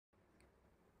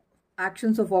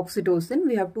actions of oxytocin,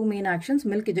 we have two main actions: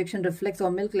 milk ejection reflex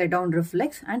or milk letdown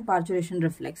reflex and parturition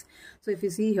reflex. So if you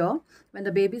see here, when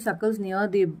the baby suckles near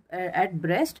the at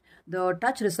breast, the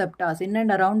touch receptors in and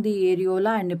around the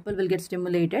areola and nipple will get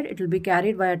stimulated. It will be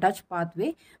carried by a touch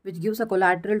pathway which gives a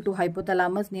collateral to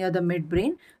hypothalamus near the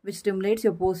midbrain, which stimulates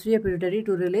your posterior pituitary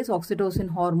to release oxytocin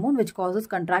hormone, which causes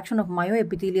contraction of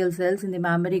myoepithelial cells in the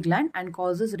mammary gland and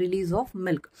causes release of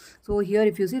milk. So here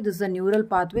if you see, this is a neural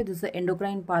pathway, this is an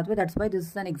endocrine pathway. That's why this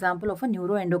is an example of a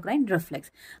neuroendocrine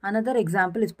reflex. Another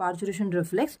example is parturition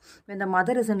reflex. When the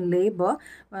mother is in labor,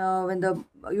 when the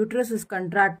uterus is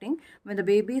contracting, when the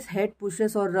baby's head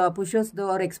pushes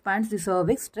or expands the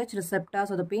cervix, stretch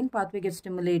receptors or the pain pathway gets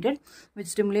stimulated, which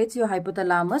stimulates your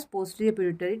hypothalamus posterior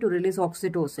pituitary to release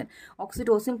oxytocin.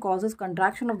 Oxytocin causes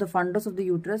contraction of the fundus of the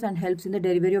uterus and helps in the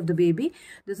delivery of the baby.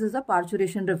 This is the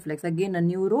parturition reflex, again a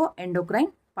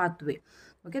neuroendocrine pathway.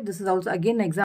 Okay, this is also again an example